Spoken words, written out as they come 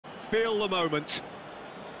feel the moment.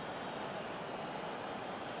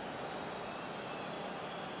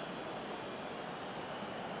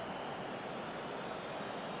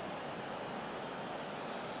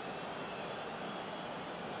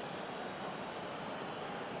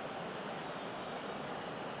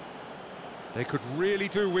 They could really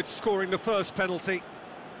do with scoring the first penalty.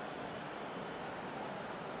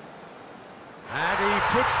 And he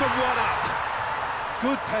puts them one up.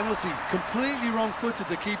 Good penalty, completely wrong-footed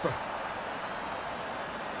the keeper.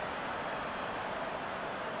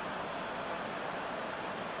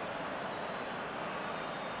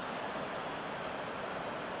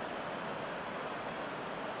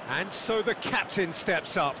 And so the captain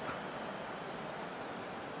steps up.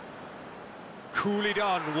 Coolly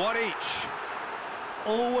done, one each.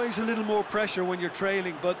 Always a little more pressure when you're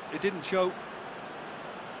trailing, but it didn't show.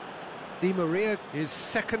 Di Maria is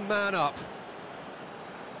second man up.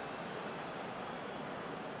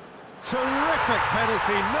 Terrific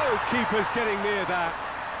penalty, no keeper's getting near that.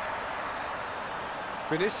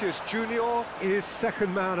 Vinicius Junior is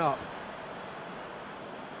second man up.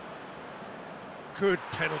 Good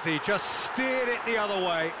penalty, just steered it the other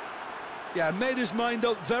way. Yeah, made his mind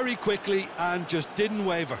up very quickly and just didn't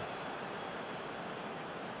waver.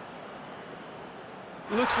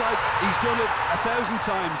 Looks like he's done it 1,000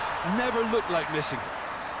 times, never looked like missing.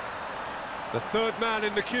 The third man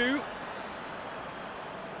in the queue.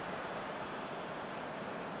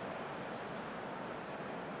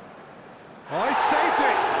 Oh, he saved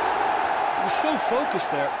it! He was so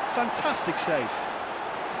focused there, fantastic save.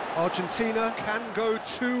 Argentina can go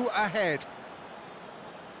 2 ahead.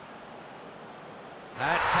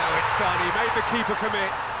 That's how it's done, he made the keeper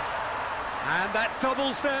commit. And that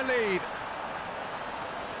doubles their lead.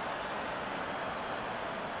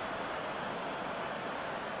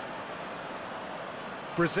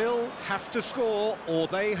 Brazil have to score or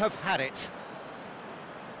they have had it.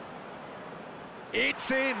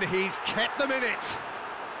 It's in, he's kept them in it.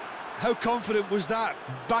 How confident was that?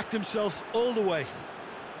 Backed himself all the way.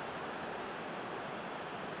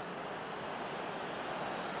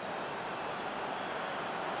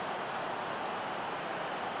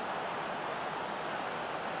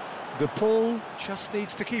 The ball just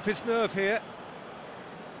needs to keep his nerve here.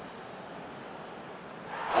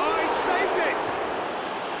 Oh, he saved it!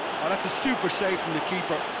 Oh, that's a super save from the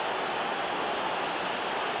keeper.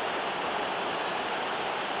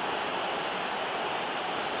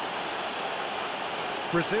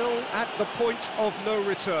 Brazil at the point of no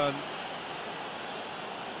return.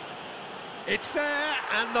 It's there,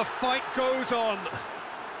 and the fight goes on.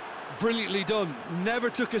 Brilliantly done. Never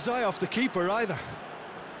took his eye off the keeper either.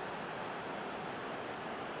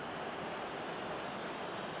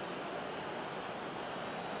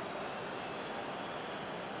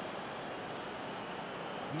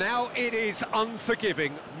 Now it is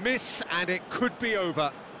unforgiving. Miss, and it could be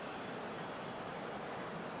over.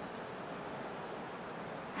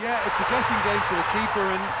 Yeah, it's a guessing game for the keeper,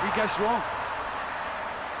 and he guessed wrong.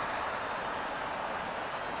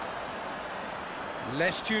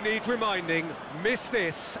 Lest you need reminding, miss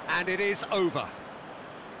this, and it is over.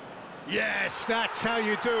 Yes, that's how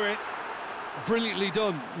you do it. Brilliantly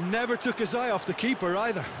done. Never took his eye off the keeper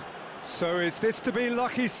either. So is this to be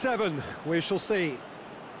lucky 7? We shall see.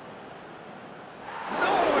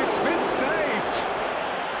 No, it's been saved!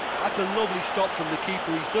 That's a lovely stop from the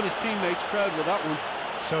keeper. He's done his teammates proud with that one.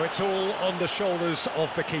 So it's all on the shoulders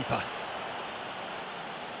of the keeper.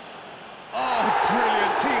 Oh,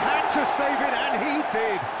 brilliant! He had to save it, and he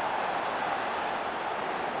did!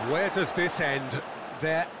 Where does this end?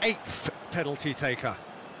 Their 8th penalty taker.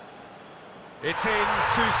 It's in,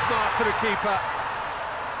 too smart for the keeper.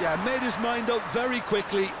 Yeah, made his mind up very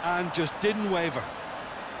quickly and just didn't waver.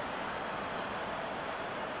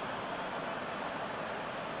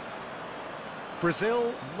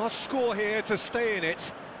 Brazil must score here to stay in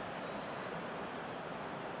it.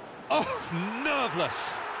 Oh,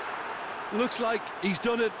 nerveless! Looks like he's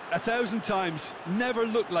done it 1,000 times, never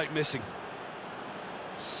looked like missing.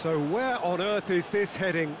 So where on earth is this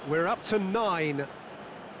heading? We're up to 9.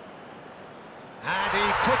 And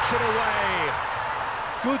he puts it away.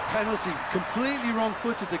 Good penalty, completely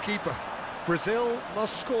wrong-footed the keeper. Brazil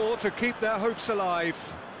must score to keep their hopes alive.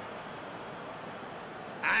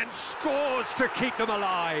 And scores to keep them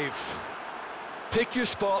alive. Pick your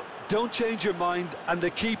spot, don't change your mind, and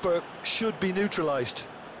the keeper should be neutralised.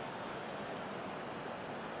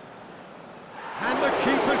 And the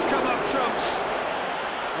keeper's come up trumps.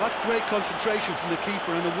 Well, that's great concentration from the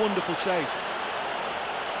keeper and a wonderful save.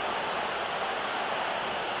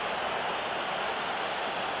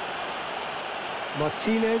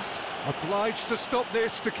 Martinez. Obliged to stop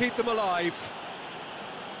this to keep them alive.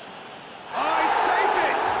 Oh, he saved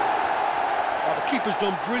it! Well, the keeper's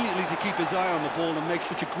done brilliantly to keep his eye on the ball and make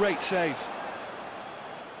such a great save.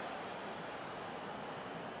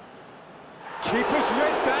 Keeper's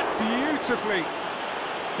read that beautifully.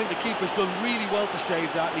 I think the keeper's done really well to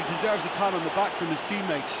save that, and he deserves a pat on the back from his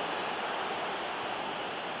teammates.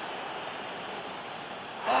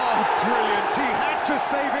 Oh, brilliant! He had to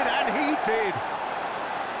save it, and he did.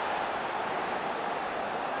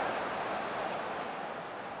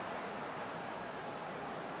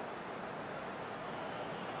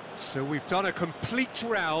 So we've done a complete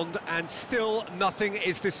round, and still nothing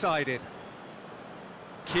is decided.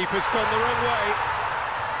 Keeper's gone the wrong way.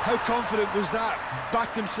 How confident was that?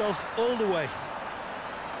 Backed himself all the way.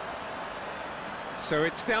 So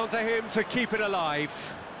it's down to him to keep it alive.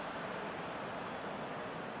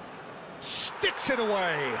 Sticks it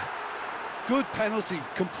away. Good penalty.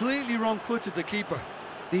 Completely wrong-footed, the keeper.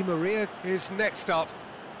 Di Maria is next up.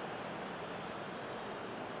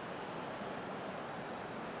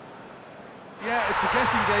 Yeah, it's a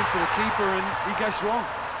guessing game for the keeper, and he guessed wrong.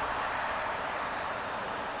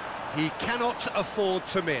 He cannot afford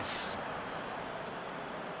to miss.